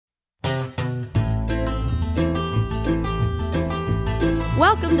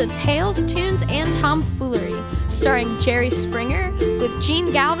welcome to Tales, Tunes, and Tomfoolery, starring Jerry Springer with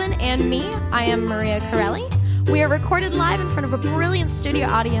Gene Galvin and me. I am Maria Corelli. We are recorded live in front of a brilliant studio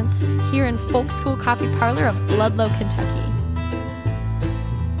audience here in Folk School Coffee Parlor of Ludlow, Kentucky.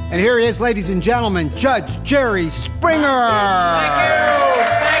 And here he is, ladies and gentlemen, Judge Jerry Springer.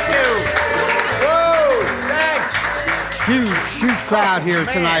 Thank you. Whoa, thanks. Huge crowd here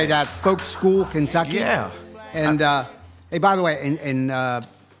tonight at Folk School, Kentucky. Yeah. And hey, by the way,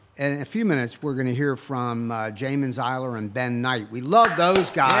 in a few minutes, we're going to hear from Jamin Zeiler and Ben Knight. We love those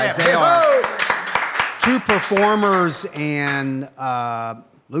guys. Yeah. They are two performers and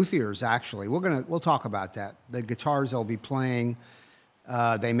luthiers, actually. We'll talk about that. The guitars they'll be playing,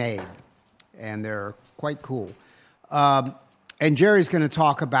 they made, and they're quite cool. And Jerry's going to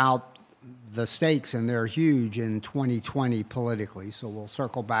talk about the stakes, and they're huge in 2020 politically, so we'll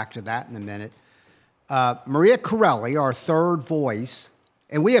circle back to that in a minute. Maria Corelli, our third voice,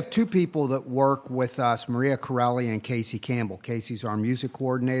 and we have two people that work with us, Maria Corelli and Casey Campbell. Casey's our music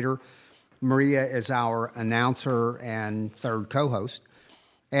coordinator. Maria is our announcer and third co-host.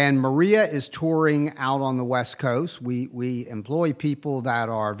 And Maria is touring out on the West Coast. We employ people that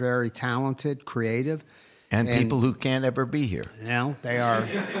are very talented, creative. And people who can't ever be here. No, they are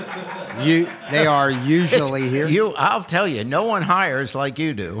usually here. I'll tell you, no one hires like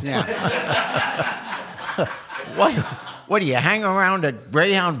you do. Yeah. What do you hang around a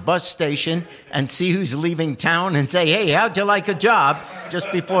Greyhound bus station and see who's leaving town and say, hey, how'd you like a job,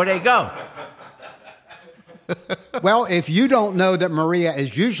 just before they go? Well, if you don't know that Maria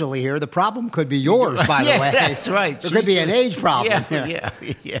is usually here, the problem could be yours, by the way. That's right. There could be an age problem here.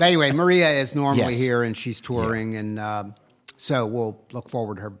 Yeah. But anyway, Maria is normally Yes. here, and she's touring, and so we'll look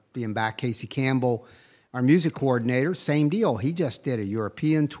forward to her being back. Casey Campbell, our music coordinator, same deal. He just did a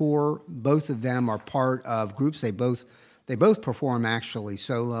European tour. Both of them are part of groups. They both perform actually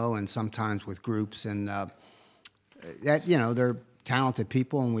solo and sometimes with groups, and they're talented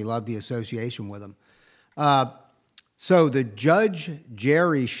people, and we love the association with them. So the Judge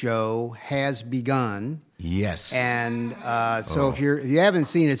Jerry show has begun. Yes. And so if you haven't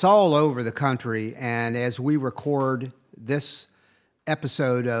seen it, it's all over the country. And as we record this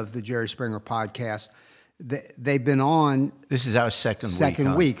episode of the Jerry Springer podcast, they've been on. This is our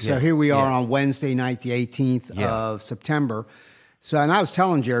second week. So here we are on Wednesday night, the 18th of September. So, and I was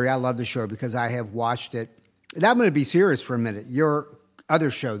telling Jerry, I love the show because I have watched it. And I'm going to be serious for a minute. Your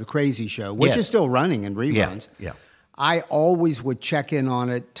other show, The Crazy Show, which is still running in reruns. Yeah. I always would check in on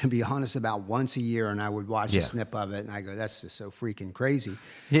it, to be honest, about once a year, and I would watch a snip of it, and I go, that's just so freaking crazy.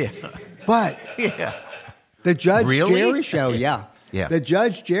 Yeah. But the Judge Jerry show, the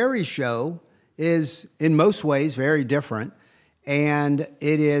Judge Jerry show is, in most ways, very different, and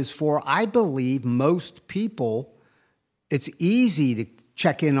it is for, I believe, most people, it's easy to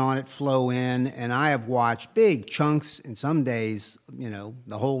check in on it, flow in, and I have watched big chunks, and some days, the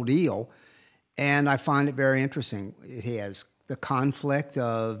whole deal, and I find it very interesting. It has the conflict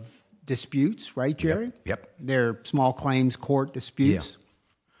of disputes, right, Jerry? Yep. They're small claims court disputes. Yeah.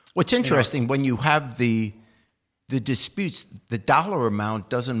 What's interesting, when you have the disputes, the dollar amount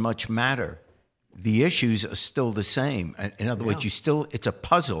doesn't much matter. The issues are still the same. In other words, it's a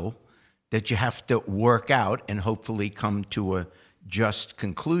puzzle that you have to work out and hopefully come to a just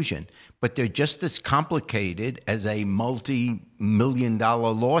conclusion. But they're just as complicated as a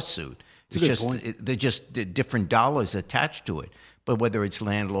multi-million-dollar lawsuit. They're just different dollars attached to it. But whether it's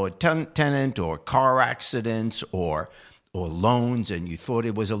landlord-tenant or car accidents or loans, and you thought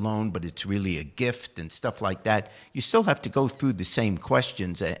it was a loan, but it's really a gift and stuff like that, you still have to go through the same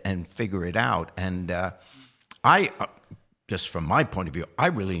questions and figure it out. And I, just from my point of view, I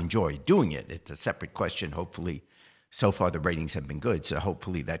really enjoy doing it. It's a separate question. Hopefully, so far the ratings have been good, so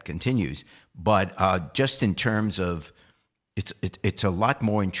hopefully that continues. But just in terms of, it's a lot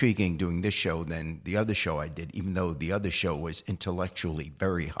more intriguing doing this show than the other show I did, even though the other show was intellectually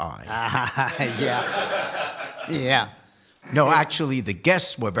very high. Yeah. No, actually, the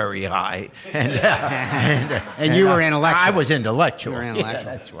guests were very high, and you were intellectual. I was intellectual. You were intellectual.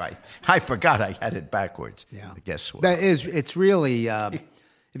 Yeah, that's right. I forgot I had it backwards. Yeah, the guests were. But it's really.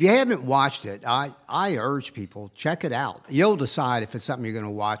 If you haven't watched it, I urge people, check it out. You'll decide if it's something you're going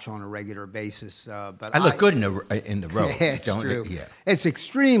to watch on a regular basis. But I look good in the row. It's true. Yeah. It's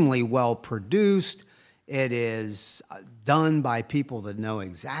extremely well produced. It is done by people that know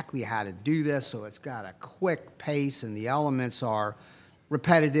exactly how to do this, so it's got a quick pace, and the elements are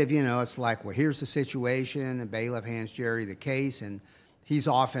repetitive. It's like, well, here's the situation, and bailiff hands Jerry the case, and he's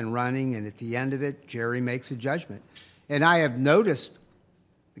off and running, and at the end of it, Jerry makes a judgment. And I have noticed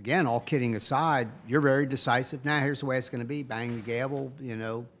again, all kidding aside, you're very decisive. Now, here's the way it's going to be. Bang the gavel,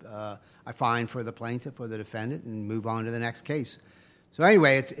 I fine for the plaintiff or the defendant and move on to the next case. So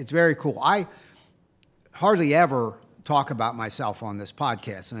anyway, it's very cool. I hardly ever talk about myself on this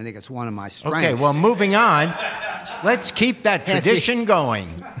podcast, and I think it's one of my strengths. Okay, well, moving on. Let's keep that tradition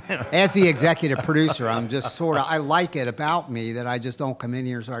going. As the executive producer, I'm just I like it about me that I just don't come in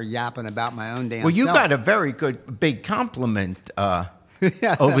here and start yapping about my own damn Well, you self. got a very good big compliment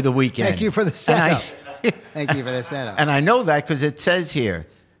over the weekend. Thank you for the setup. Thank you for the setup. And I know that because it says here,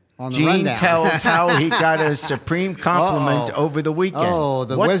 on the Gene rundown. tells how he got a supreme compliment over the weekend. Oh,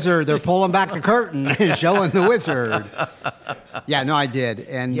 the wizard. They're pulling back the curtain and showing the wizard. Yeah, no, I did.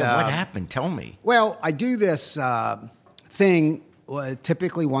 And Yeah, what happened? Tell me. Well, I do this thing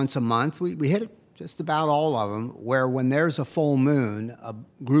typically once a month. We hit it just about all of them, where when there's a full moon, a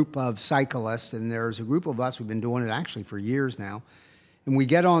group of cyclists, and there's a group of us, we've been doing it actually for years now, and we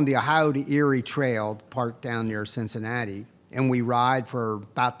get on the Ohio to Erie Trail, parked down near Cincinnati, and we ride for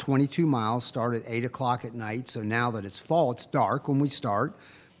about 22 miles, start at 8 o'clock at night. So now that it's fall, it's dark when we start.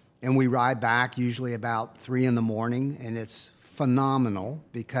 And we ride back usually about 3 in the morning. And it's phenomenal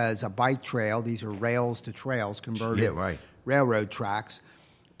because a bike trail, these are rails to trails, converted railroad tracks,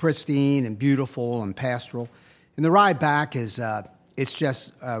 pristine and beautiful and pastoral. And the ride back is, it's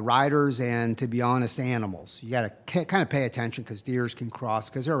just riders and, to be honest, animals. You got to kind of pay attention because deers can cross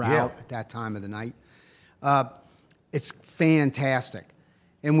because they're out at that time of the night. It's fantastic.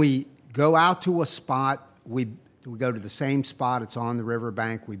 And we go out to a spot. We go to the same spot. It's on the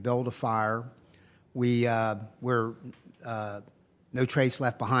riverbank. We build a fire. We're no trace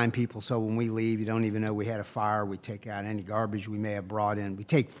left behind people, so when we leave, you don't even know we had a fire. We take out any garbage we may have brought in. We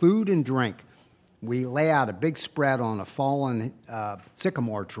take food and drink. We lay out a big spread on a fallen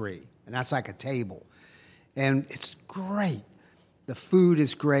sycamore tree, and that's like a table. And it's great. The food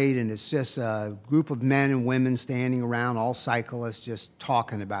is great, and it's just a group of men and women standing around, all cyclists, just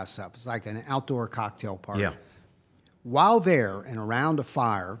talking about stuff. It's like an outdoor cocktail party. Yeah. While there and around a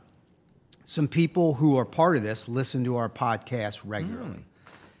fire, some people who are part of this listen to our podcast regularly.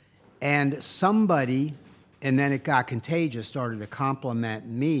 And somebody, and then it got contagious, started to compliment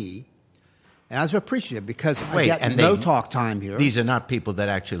me. And I was appreciative because I get no talk time here. These are not people that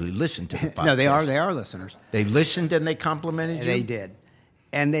actually listen to the podcast. No, they are listeners. They listened and they complimented you? They did.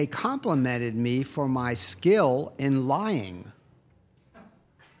 And they complimented me for my skill in lying.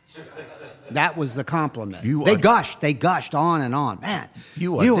 That was the compliment. They gushed on and on. Man,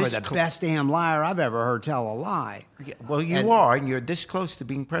 you are the best damn liar I've ever heard tell a lie. Yeah, well, you are, and you're this close to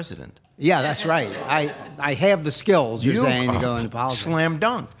being president. Yeah, that's right. I have the skills, you're saying, to go into politics. Slam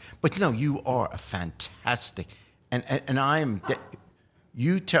dunk. But no, you are a fantastic, and I am.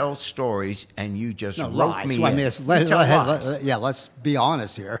 You tell stories, and you just wrote me. So let's be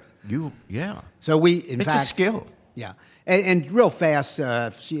honest here. So it's a skill. Yeah, and real fast,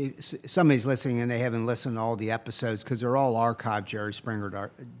 somebody's listening and they haven't listened to all the episodes because they're all archived,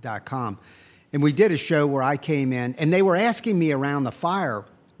 jerryspringer.com. And we did a show where I came in, and they were asking me around the fire,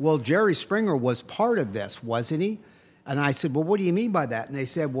 well, Jerry Springer was part of this, wasn't he? And I said, well, what do you mean by that? And they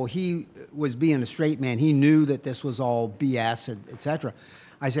said, well, he was being a straight man. He knew that this was all BS, et cetera.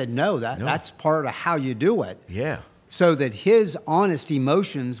 I said, no, that's part of how you do it. Yeah. So that his honest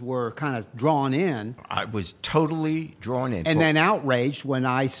emotions were kind of drawn in. I was totally drawn in. And then outraged when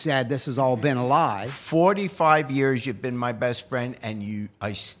I said this has all been a lie. 45 years you've been my best friend, and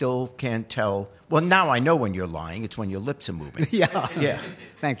I still can't tell. Well, now I know when you're lying. It's when your lips are moving. Yeah.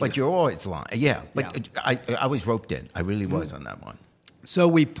 Thank you. But you're always lying. Yeah. But I was roped in. I really was on that one. So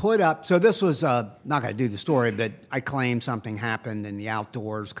we put up, so this was, not going to do the story, but I claimed something happened in the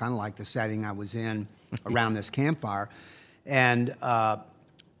outdoors, kind of like the setting I was in around this campfire. And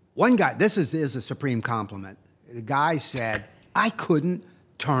one guy, this is a supreme compliment. The guy said, I couldn't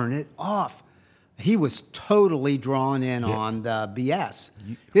turn it off. He was totally drawn in on the BS.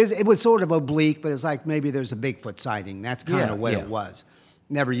 It was sort of oblique, but it's like maybe there's a Bigfoot sighting. That's kind of what it was.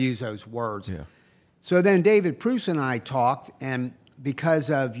 Never use those words. Yeah. So then David Pruce and I talked, and because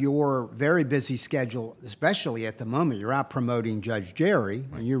of your very busy schedule, especially at the moment, you're out promoting Judge Jerry,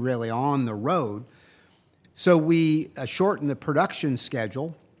 and you're really on the road. So we shortened the production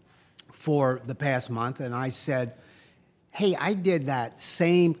schedule for the past month, and I said, hey, I did that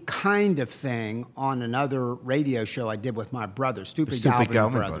same kind of thing on another radio show I did with my brother, Stupid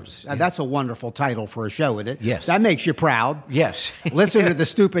Galvin Brothers. Yeah. That's a wonderful title for a show, isn't it? Yes. That makes you proud. Yes. Listen to the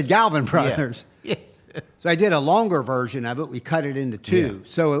Stupid Galvin Brothers. Yeah. So I did a longer version of it. We cut it into two. Yeah.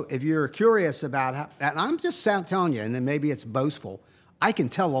 So if you're curious about how, and I'm just telling you, and then maybe it's boastful, I can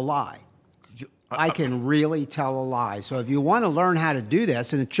tell a lie. I can really tell a lie. So if you want to learn how to do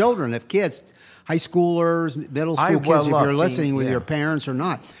this, and the children, if kids, high schoolers, middle school kids, if you're listening with your parents or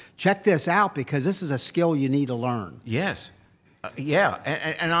not, check this out because this is a skill you need to learn. Yes.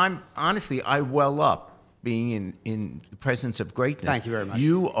 And I'm honestly, I well up being in the presence of greatness. Thank you very much.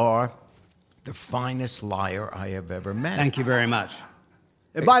 You are the finest liar I have ever met. Thank you very much.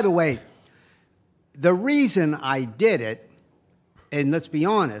 And by the way, the reason I did it, and let's be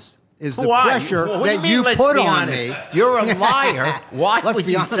honest, is the pressure that you put on me. You're a liar. Why would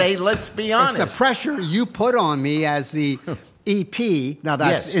you say, let's be honest? It's the pressure you put on me as the EP. Now,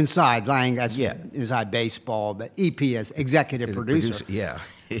 that's inside, lying as inside baseball, but EP as executive producer. Yeah.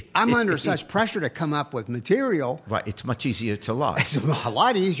 I'm under such pressure to come up with material. Right. It's much easier to lie. It's a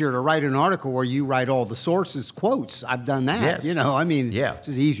lot easier to write an article where you write all the sources, quotes. I've done that. Yes. It's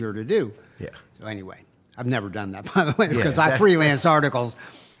just easier to do. Yeah. So anyway, I've never done that, by the way, because I freelance articles.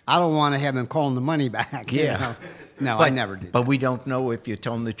 I don't want to have them calling the money back. Yeah. No, I never did. But we don't know if you're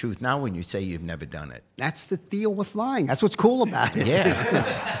telling the truth now when you say you've never done it. That's the deal with lying. That's what's cool about it.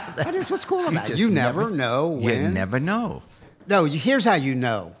 Yeah. That is what's cool about it. You never know when. You never know. No, here's how you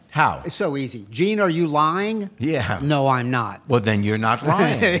know. How? It's so easy. Gene, are you lying? Yeah. No, I'm not. Well, then you're not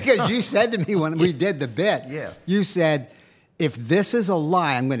lying. Because you said to me when we did the bit, you said, if this is a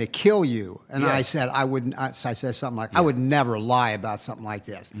lie, I'm going to kill you. And I said, I wouldn't. I said something like, I would never lie about something like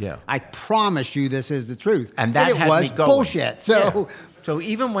this. Yeah. I promise you this is the truth. And that it was bullshit. So, so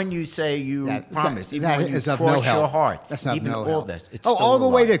even when you say you promise, even when you is of cross no your heart, that's not even no all help. this, it's all still the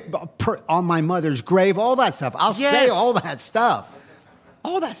way to on my mother's grave, all that stuff. I'll say all that stuff.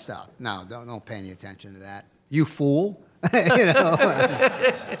 All that stuff. No, don't pay any attention to that. You fool.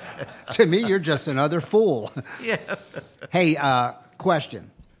 To me, you're just another fool. Yeah. Hey,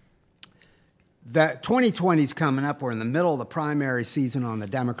 question. The 2020 is coming up. We're in the middle of the primary season on the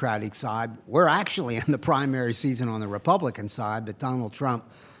Democratic side. We're actually in the primary season on the Republican side, but Donald Trump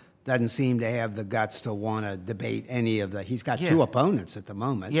doesn't seem to have the guts to want to debate any of the... He's got two opponents at the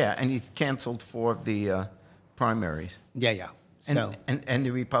moment. Yeah, and he's canceled 4 of the primaries. Yeah. So, and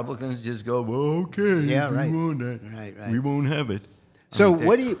the Republicans just go, well, okay, yeah, right. We want that. Right. We won't have it. So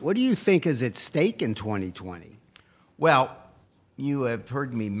what do you think is at stake in 2020? Well, you have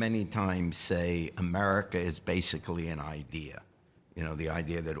heard me many times say America is basically an idea. You know, the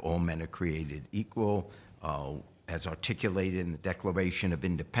idea that all men are created equal, as articulated in the Declaration of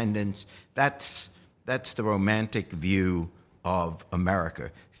Independence. That's the romantic view of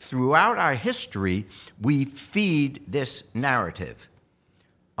America. Throughout our history, we feed this narrative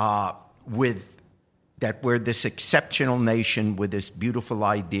with that we're this exceptional nation with this beautiful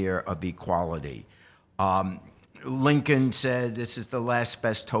idea of equality. Lincoln said, this is the last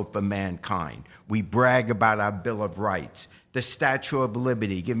best hope of mankind. We brag about our Bill of Rights. The Statue of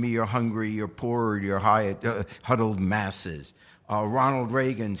Liberty, give me your hungry, your poor, your huddled masses. Ronald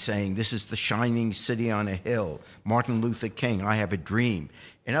Reagan saying, this is the shining city on a hill. Martin Luther King, I have a dream.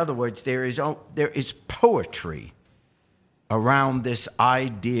 In other words, there is poetry around this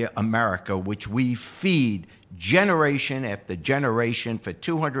idea America, which we feed generation after generation for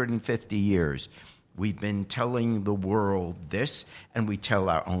 250 years. We've been telling the world this, and we tell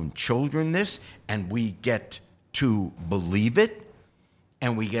our own children this, and we get to believe it,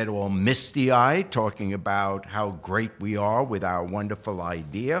 and we get all misty-eyed talking about how great we are with our wonderful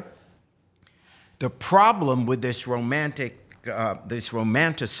idea. The problem with this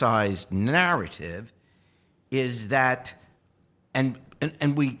romanticized narrative is that, and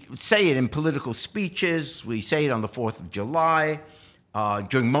we say it in political speeches, we say it on the 4th of July,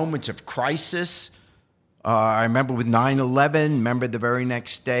 during moments of crisis. I remember with 9/11, remember the very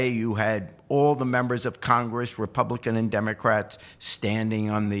next day you had all the members of Congress, Republican and Democrats, standing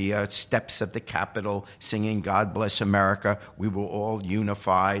on the steps of the Capitol singing God Bless America. We were all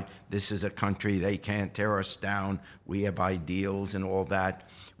unified. This is a country, they can't tear us down. We have ideals and all that.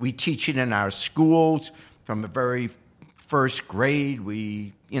 We teach it in our schools from the very first grade.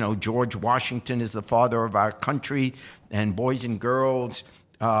 George Washington is the father of our country, and boys and girls,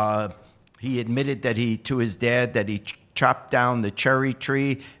 he admitted to his dad that he chopped down the cherry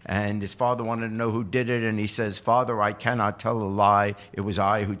tree, and his father wanted to know who did it, and he says, Father, I cannot tell a lie. It was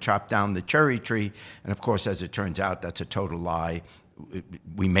I who chopped down the cherry tree. And of course, as it turns out, that's a total lie.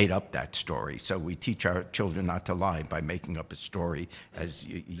 We made up that story. So we teach our children not to lie by making up a story, as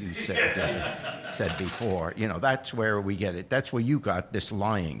you said before. That's where we get it. That's where you got this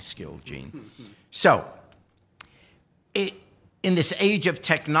lying skill, Gene. So in this age of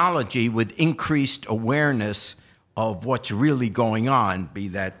technology with increased awareness of what's really going on, be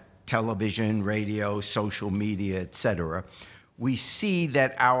that television, radio, social media, etc., we see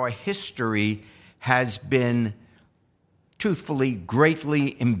that our history has been, truthfully,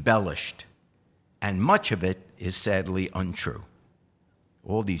 greatly embellished. And much of it is sadly untrue.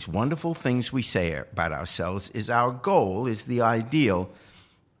 All these wonderful things we say about ourselves is our goal, is the ideal,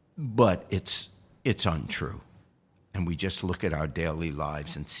 but it's untrue. And we just look at our daily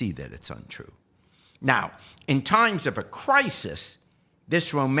lives and see that it's untrue. Now, in times of a crisis,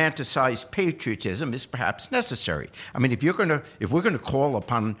 this romanticized patriotism is perhaps necessary. I mean, if we're going to call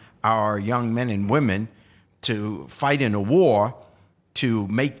upon our young men and women to fight in a war, to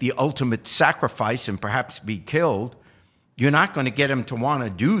make the ultimate sacrifice and perhaps be killed, you're not going to get them to want to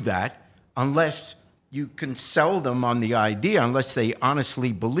do that unless you can sell them on the idea, unless they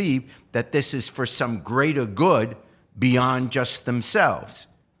honestly believe that this is for some greater good beyond just themselves,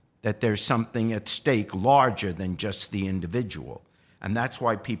 that there's something at stake larger than just the individual. And that's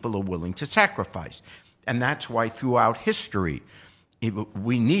why people are willing to sacrifice. And that's why throughout history,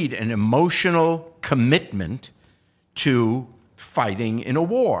 we need an emotional commitment to fighting in a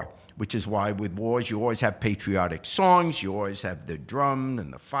war, which is why with wars you always have patriotic songs, you always have the drum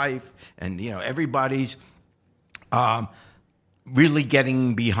and the fife, and everybody's really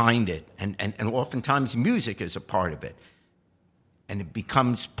getting behind it. And oftentimes music is a part of it. And it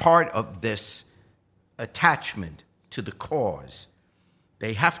becomes part of this attachment to the cause.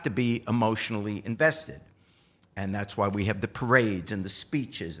 They have to be emotionally invested. And that's why we have the parades and the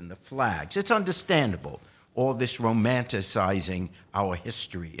speeches and the flags. It's understandable, all this romanticizing our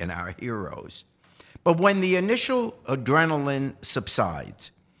history and our heroes. But when the initial adrenaline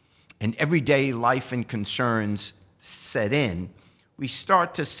subsides and everyday life and concerns set in, we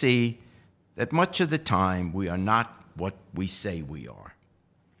start to see that much of the time we are not what we say we are.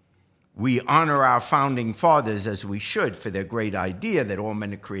 We honor our founding fathers as we should for their great idea that all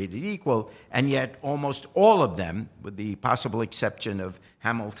men are created equal, and yet almost all of them, with the possible exception of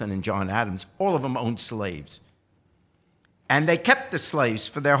Hamilton and John Adams, all of them owned slaves. And they kept the slaves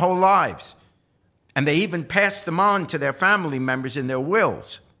for their whole lives. And they even passed them on to their family members in their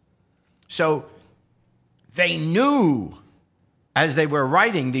wills. So they knew, as they were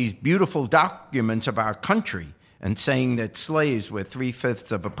writing these beautiful documents of our country and saying that slaves were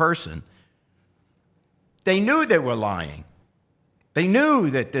 3/5 of a person, they knew they were lying. They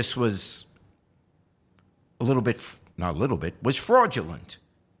knew that this was was fraudulent.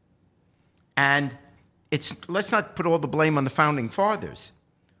 And let's not put all the blame on the founding fathers.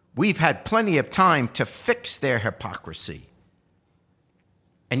 We've had plenty of time to fix their hypocrisy.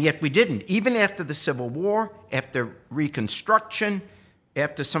 And yet we didn't. Even after the Civil War, after Reconstruction,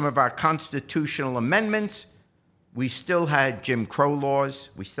 after some of our constitutional amendments, we still had Jim Crow laws,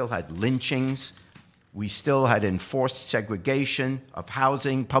 we still had lynchings, we still had enforced segregation of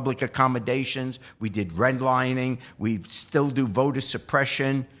housing, public accommodations, we did redlining, we still do voter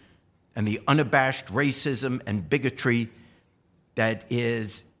suppression, and the unabashed racism and bigotry that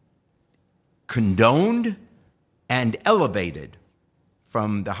is condoned and elevated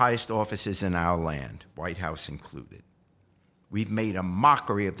from the highest offices in our land, White House included. We've made a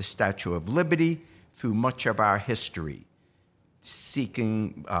mockery of the Statue of Liberty through much of our history,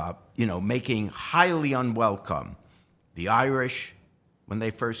 making highly unwelcome the Irish when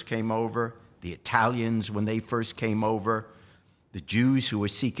they first came over, the Italians when they first came over, the Jews who were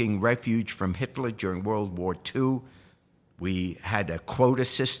seeking refuge from Hitler during World War II. We had a quota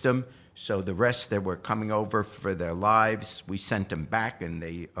system, so the rest that were coming over for their lives, we sent them back, and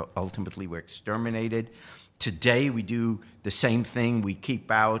they ultimately were exterminated. Today, we do the same thing. We keep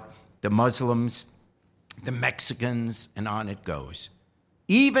out the Muslims, the Mexicans, and on it goes.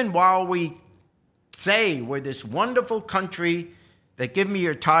 Even while we say we're this wonderful country that give me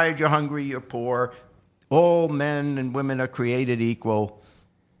you're tired, you're hungry, you're poor, all men and women are created equal,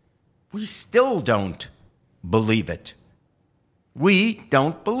 we still don't believe it. We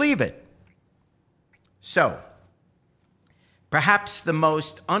don't believe it. So, perhaps the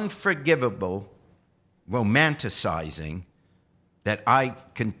most unforgivable romanticizing that I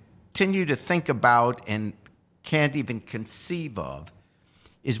continue to think about and can't even conceive of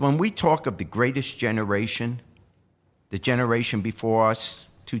is when we talk of the greatest generation, the generation before us,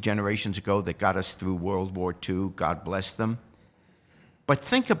 2 generations ago that got us through World War II, God bless them. But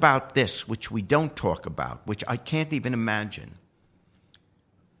think about this, which we don't talk about, which I can't even imagine.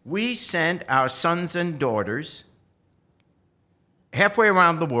 We sent our sons and daughters halfway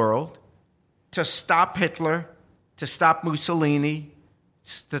around the world to stop Hitler, to stop Mussolini,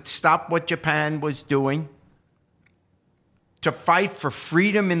 to stop what Japan was doing, to fight for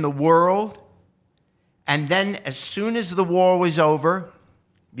freedom in the world. And then as soon as the war was over,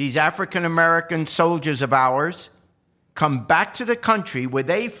 these African-American soldiers of ours come back to the country where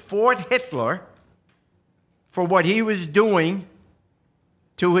they fought Hitler for what he was doing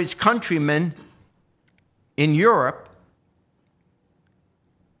to his countrymen in Europe.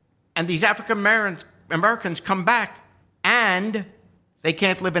 And these African Americans come back and they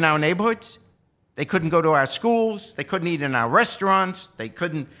can't live in our neighborhoods. They couldn't go to our schools. They couldn't eat in our restaurants. They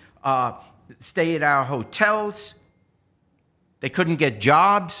couldn't stay at our hotels. They couldn't get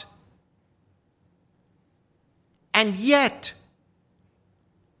jobs. And yet,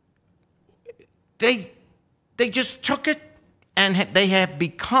 they just took it, and they have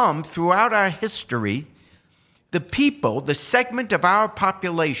become, throughout our history, the people, the segment of our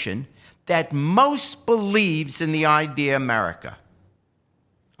population that most believes in the idea America.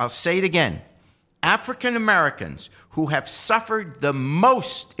 I'll say it again. African Americans who have suffered the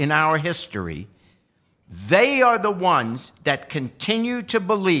most in our history, they are the ones that continue to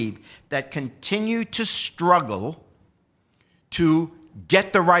believe, that continue to struggle to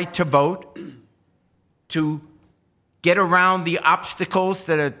get the right to vote, to get around the obstacles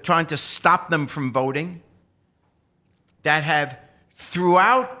that are trying to stop them from voting, that have,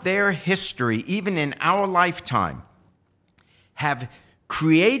 throughout their history, even in our lifetime, have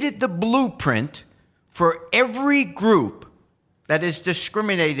created the blueprint for every group that is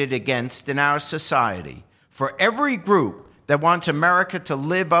discriminated against in our society, for every group that wants America to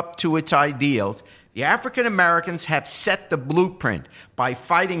live up to its ideals. The African Americans have set the blueprint by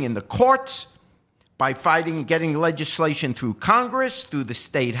fighting in the courts, by fighting and getting legislation through Congress, through the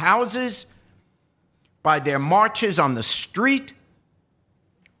state houses, by their marches on the street,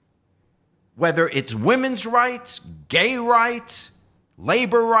 whether it's women's rights, gay rights,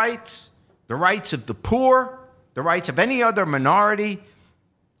 labor rights, the rights of the poor, the rights of any other minority.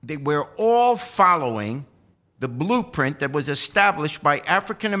 We're all following the blueprint that was established by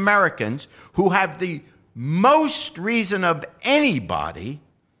African Americans who have the most reason of anybody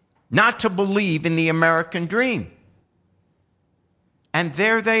not to believe in the American dream. And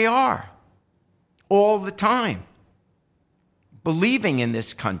there they are, all the time, believing in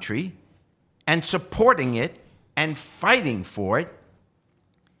this country and supporting it and fighting for it.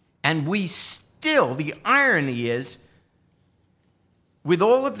 And we still, the irony is, with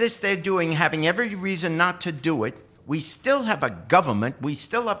all of this they're doing, having every reason not to do it, we still have a government, we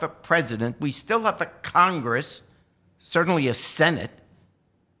still have a president, we still have a Congress, certainly a Senate,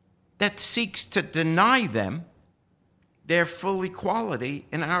 that seeks to deny them their full equality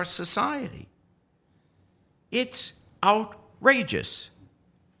in our society. It's outrageous.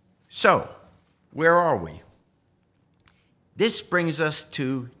 So, where are we? This brings us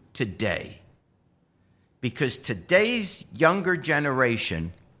to today, because today's younger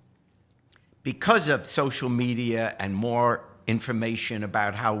generation, because of social media and more information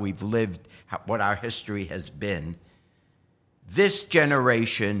about how we've lived, what our history has been, this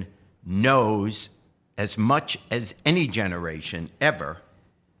generation knows as much as any generation ever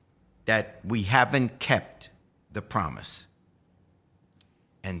that we haven't kept the promise.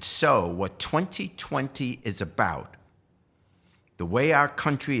 And so what 2020 is about, the way our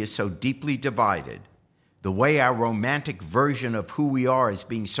country is so deeply divided, the way our romantic version of who we are is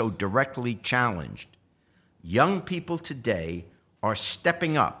being so directly challenged, young people today are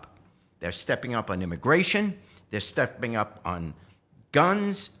stepping up. They're stepping up on immigration, they're stepping up on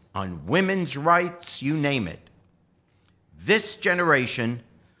guns, on women's rights, you name it. This generation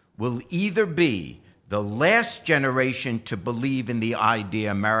will either be the last generation to believe in the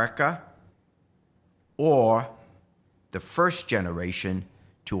idea America, or the first generation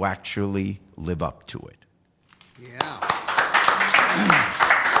to actually live up to it. Yeah.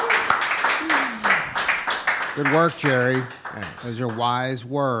 Good work, Jerry. Thanks. Those are wise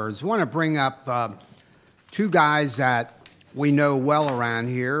words. I want to bring up two guys that we know well around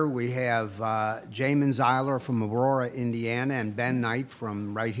here. We have Jamin Zeiler from Aurora, Indiana, and Ben Knight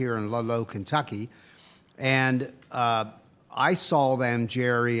from right here in Ludlow, Kentucky. And I saw them,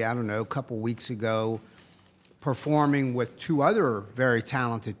 Jerry, I don't know, a couple weeks ago, performing with two other very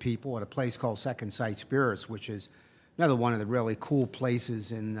talented people at a place called Second Sight Spirits, which is another one of the really cool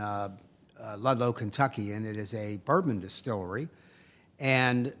places in Ludlow, Kentucky, and it is a bourbon distillery.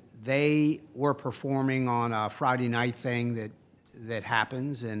 And they were performing on a Friday night thing that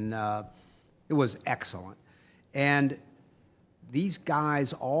happens, and it was excellent. And these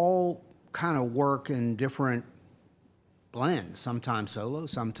guys all kind of work in different blends, sometimes solo,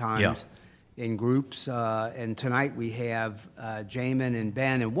 sometimes in groups. And tonight we have Jamin and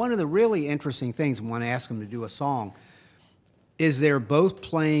Ben. And one of the really interesting things, I want to ask them to do a song, is they're both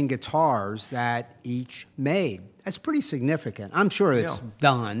playing guitars that each made. That's pretty significant. I'm sure it's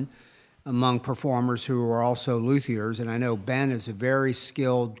done among performers who are also luthiers, and I know Ben is a very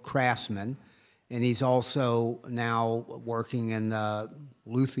skilled craftsman, and he's also now working in the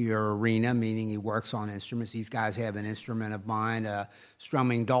luthier arena, meaning he works on instruments. These guys have an instrument of mine, a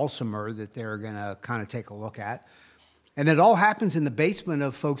strumming dulcimer, that they're going to kind of take a look at. And it all happens in the basement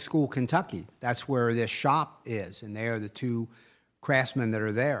of Folk School, Kentucky. That's where this shop is, and they are the two craftsmen that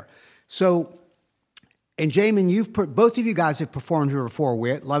are there. So, and Jamin, both of you guys have performed here before.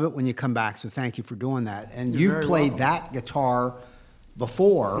 We love it when you come back, so thank you for doing that. And you've played that guitar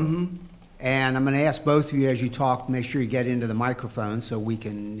before, and I'm going to ask both of you as you talk, make sure you get into the microphone so we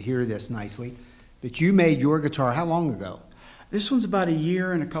can hear this nicely. But you made your guitar how long ago? This one's about a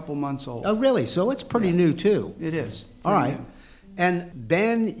year and a couple months old. Oh, really? So it's pretty new, too. It is. All right. New. And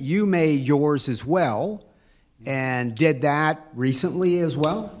Ben, you made yours as well, and did that recently as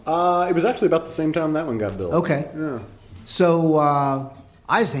well? It was actually about the same time that one got built. Okay. Yeah. So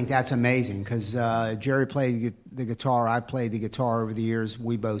I think that's amazing because Jerry played the guitar. I played the guitar over the years.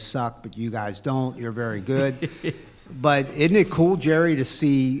 We both suck, but you guys don't. You're very good. But isn't it cool, Jerry, to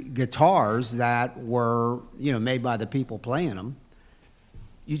see guitars that were, made by the people playing them?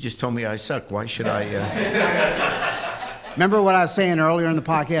 You just told me I suck. Why should I? Remember what I was saying earlier in the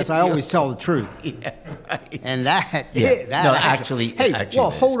podcast? I always tell the truth. Yeah, right. And that... Yeah. That no, actually... Hey,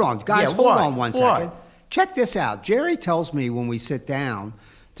 well, hold on. Guys, yeah, hold on one second. What? Check this out. Jerry tells me when we sit down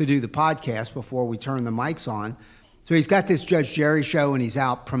to do the podcast before we turn the mics on. So he's got this Judge Jerry show, and he's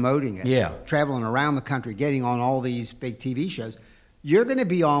out promoting it. Yeah. Traveling around the country, getting on all these big TV shows. You're going to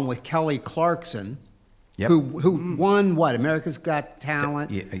be on with Kelly Clarkson, who won, what, America's Got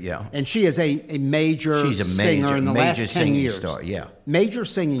Talent? Yeah. And she is a major singer in the last 10 years. Star, yeah. Major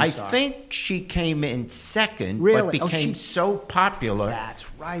singing star. I think she came in second, really? but became so popular. That's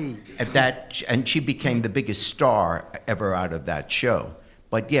right. And she became the biggest star ever out of that show.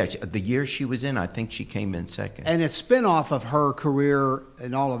 But yeah, the year she was in, I think she came in second. And a spin-off of her career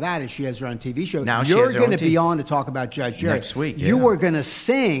and all of that is she has her own TV show. Now you're going to be on to talk about Judge Jerry. Next week, yeah. You were going to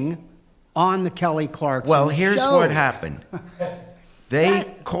sing on the Kelly Clarkson show. Well, here's what happened.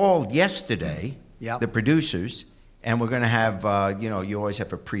 They called yesterday, the producers, and we're going to have, you always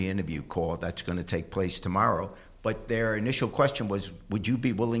have a pre-interview call that's going to take place tomorrow. But their initial question was, would you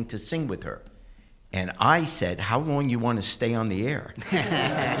be willing to sing with her? And I said, how long you want to stay on the air?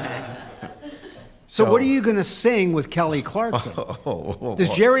 So what are you going to sing with Kelly Clarkson?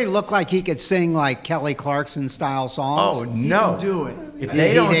 Does Jerry look like he could sing like Kelly Clarkson style songs? Oh, no. You can do it. If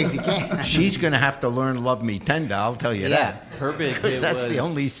they he thinks he can. She's going to have to learn Love Me Tender, I'll tell you that. Her big hit Because that's was the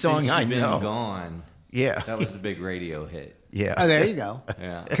only song Since I You've Been know. Gone. Yeah. That was the big radio hit. Yeah. Oh, there you go.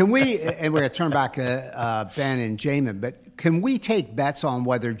 Yeah. Can we, and we're going to turn back to Ben and Jamin, but can we take bets on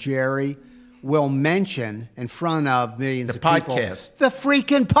whether Jerry will mention in front of millions of people the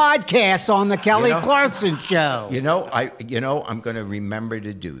freaking podcast on the Kelly Clarkson show? I'm going to remember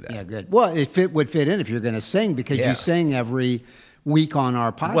to do that. Yeah, good. Well, it would fit in if you're going to sing because you sing every week on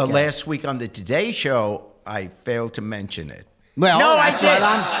our podcast. Well, last week on the Today Show, I failed to mention it. Well, no, that's what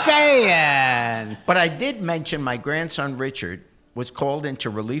I'm saying. But I did mention my grandson Richard was called into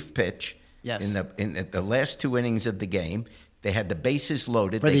relief pitch in the last two innings of the game. They had the bases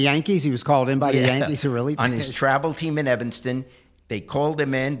loaded. For the Yankees? He was called in by the Yankees who really on his travel team in Evanston. They called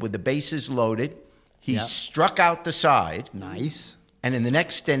him in with the bases loaded. He struck out the side. Nice. And in the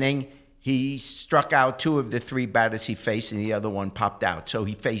next inning, he struck out two of the three batters he faced, and the other one popped out. So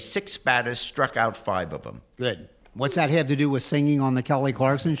he faced 6 batters, struck out 5 of them. Good. What's that have to do with singing on the Kelly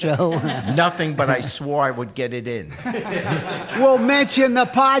Clarkson show? Nothing, but I swore I would get it in. We'll mention the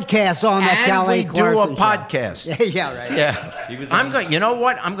podcast on the Kelly Clarkson show. And we do a podcast. Yeah, right. Yeah. I'm going. You know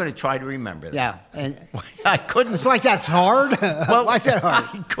what? I'm going to try to remember that. Yeah, and I couldn't. It's like that's hard. Well, why is that hard?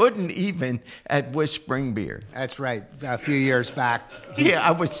 I couldn't even at Spring Beer. That's right. A few years back. Yeah,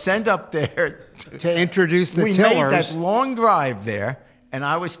 I was sent up there to introduce the Tillers. We made that long drive there. And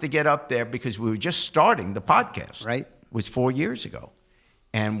I was to get up there because we were just starting the podcast. Right. It was 4 years ago.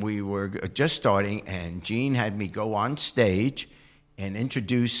 And we were just starting, and Gene had me go on stage and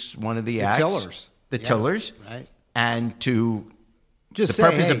introduce one of the acts. Tillers. The Tillers. Right. And to just the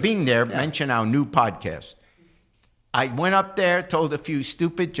purpose of being there, mention our new podcast. I went up there, told a few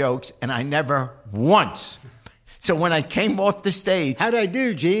stupid jokes, and I never once. So when I came off the stage. How'd I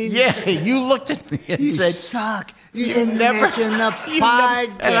do, Gene? Yeah, you looked at me and said, suck. You didn't mention the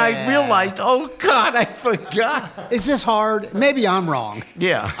podcast. And I realized, oh, God, I forgot. Is this hard? Maybe I'm wrong.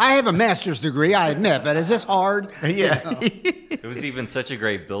 Yeah. I have a master's degree, I admit, but is this hard? Yeah. It was even such a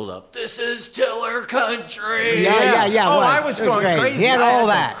great build-up. This is Tiller Country. Yeah. Oh, I was going crazy. He had all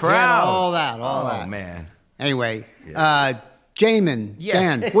that. Crowd. All that. Oh, man. Anyway, Jamin,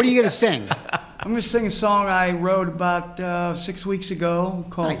 Ben, what are you going to sing? I'm going to sing a song I wrote about 6 weeks ago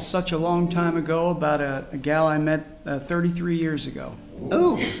called Nice. Such a Long Time Ago, about a gal I met 33 years ago.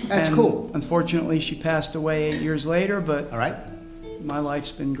 Oh, that's And cool. Unfortunately, she passed away 8 years later, but All right. my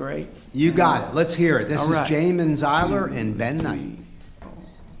life's been great. You got it. Let's hear it. This All is right. Jamin Zeiler and Ben Knight.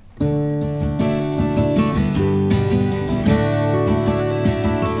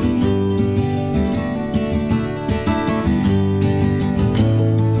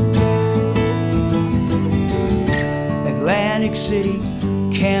 Atlantic City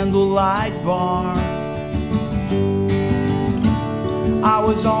Candlelight Bar. I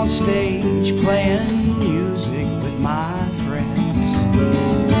was on stage playing music with my friends.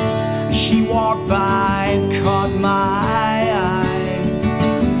 She walked by and caught my eye.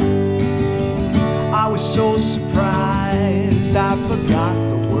 I was so surprised I forgot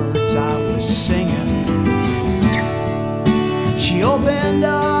the words I was singing. She opened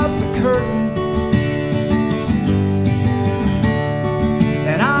up the curtain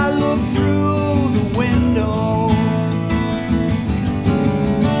and I looked through the window.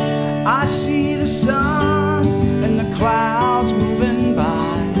 I see the sun and the clouds moving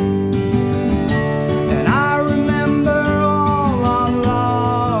by, and I remember all our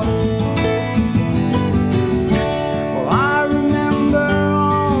love. Well, I remember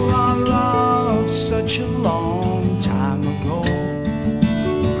all our love such a long time ago,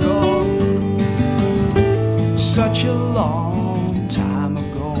 such a long time ago.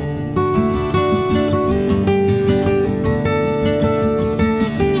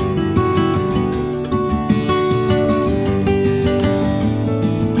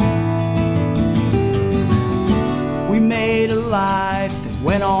 We made a life that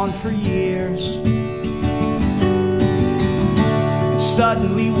went on for years, and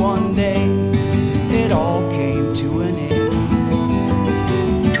suddenly one day it all came to an end.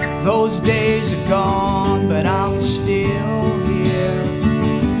 Those days are gone, but I'm still here,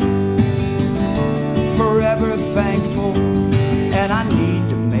 forever thankful, and I need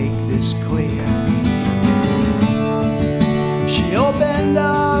to make this clear. She opened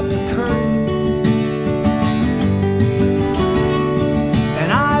up the curtain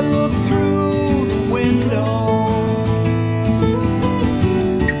and I looked through the window.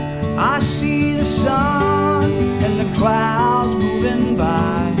 I see the sun and the clouds moving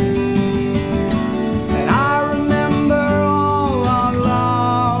by, and I remember all our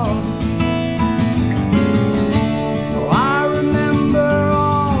love. Oh, I remember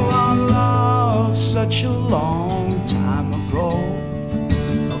all our love such a long time ago,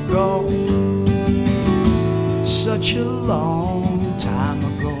 such a long time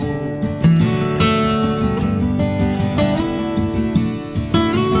ago.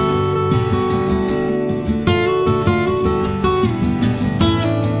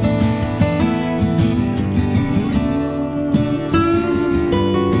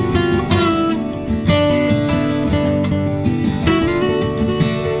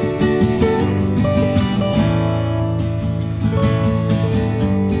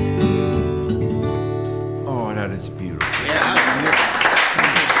 Oh, that is beautiful.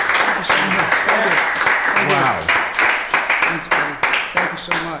 Wow. Thanks, buddy. Thank you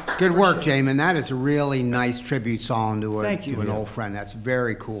so much. Good work, Jamin. That is a really nice tribute song to, Thank you. to an old friend. That's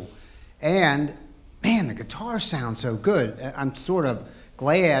very cool. And, man, the guitar sounds so good. I'm sort of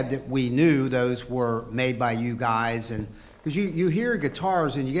glad that we knew those were made by you guys. And because you hear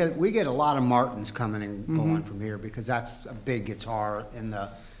guitars, and we get a lot of Martins coming and going from here, because that's a big guitar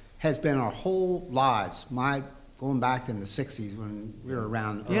has been our whole lives. Going back in the 60s when we were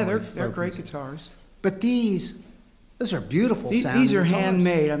around. Yeah, early they're folk great music. guitars. But those are beautiful sounding These are guitars.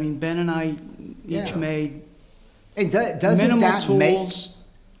 handmade. I mean, Ben and I each Yeah. made And doesn't minimal that make tools,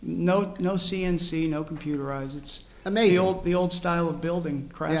 no CNC, no computerized. It's Amazing. the old style of building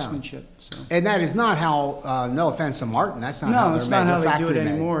craftsmanship. So. And that is not how, no offense to Martin, that's not how No, they're it's made. not how They're they do it factory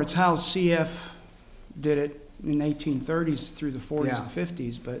made. anymore. It's how CF did it in the 1830s through the 40s Yeah. and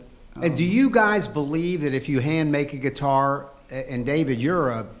 50s. But And do you guys believe that if you hand make a guitar, and David,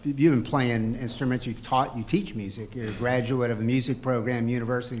 you've been playing instruments, you teach music, you're a graduate of a music program,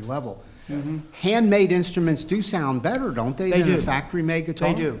 university level. Handmade instruments do sound better, don't they, They than do. a factory-made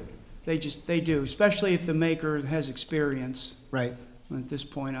guitar? They do. They do, especially if the maker has experience. Right. At this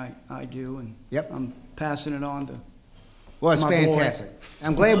point, I do, and Yep. I'm passing it on to. Well, it's My boy. fantastic.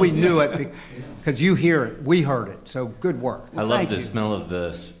 I'm glad we knew it because you hear it. We heard it. So good work. I love thank the you. smell of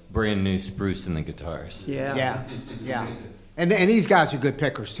the brand new spruce in the guitars. Yeah. Yeah. And these guys are good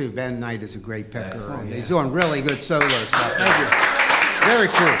pickers too. Ben Knight is a great picker. And he's doing really good solo stuff. Thank you. Very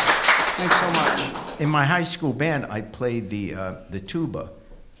cool. Thanks so much. In my high school band, I played the tuba,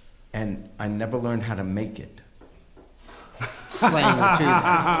 and I never learned how to make it. Playing the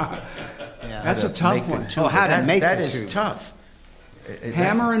tuba. Yeah. That's a tough one. Oh, how to make that the is tuba. tough.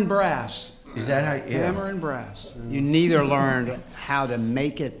 Hammer and brass. Is that how? Yeah. Hammer and brass. You neither learned how to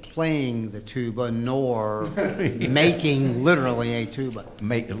make it playing the tuba nor making literally a tuba.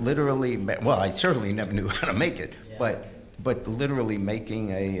 Well, I certainly never knew how to make it, but literally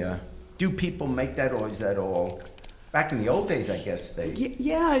making a. Do people make that, or is that all? Back in the old days, I guess they.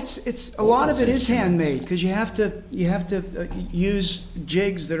 Yeah, it's a lot of it is handmade because you have to use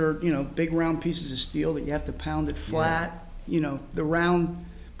jigs that are big round pieces of steel that you have to pound it flat. The round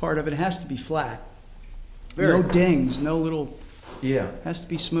part of it has to be flat. No dings, no little. Yeah. Has to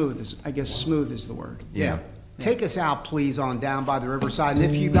be smooth. Smooth is the word. Yeah. Take us out, please, on Down by the Riverside, and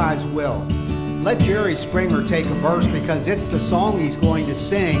if you guys will, let Jerry Springer take a verse because it's the song he's going to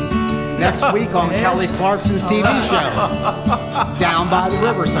sing next week on Kelly Clarkson's TV show, Down by the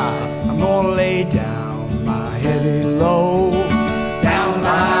Riverside. I'm gonna lay down my heavy load down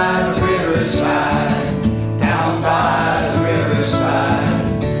by the riverside, down by the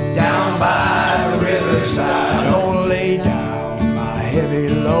riverside, down by the riverside. I'm gonna lay down my heavy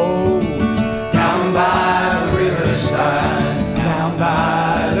load down by the riverside, down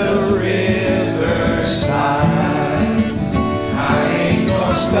by the riverside. I ain't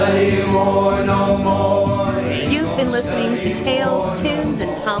gonna study war no more. You've been listening to Tales, Tunes,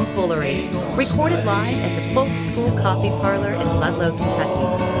 and Tomfoolery, recorded live at the Folk School Coffee Parlor in Ludlow, Kentucky.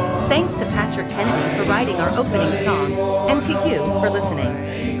 Thanks to Patrick Kennedy for writing our opening song, and to you for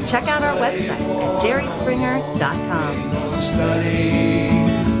listening. Check out our website at jerryspringer.com. Study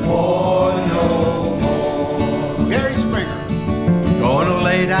war no more. Jerry Springer. Gonna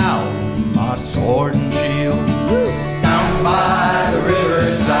lay down my sword and shield Down by the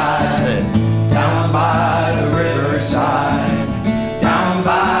riverside, down by the riverside, down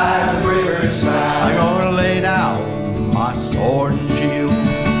by the riverside. I'm gonna lay down my sword and shield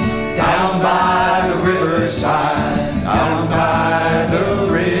Down by the riverside, down by the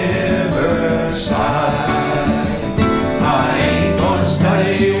riverside. I ain't gonna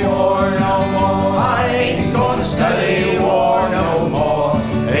study war no more. I ain't gonna study war no more.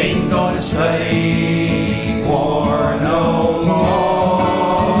 Ain't gonna study war no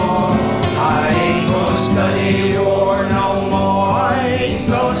more. I ain't gonna study war no more. I ain't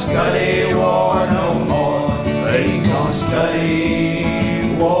gonna study war no more. Ain't gonna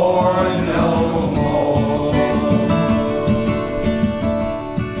study war no more.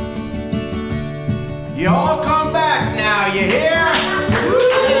 You all come back now, you hear?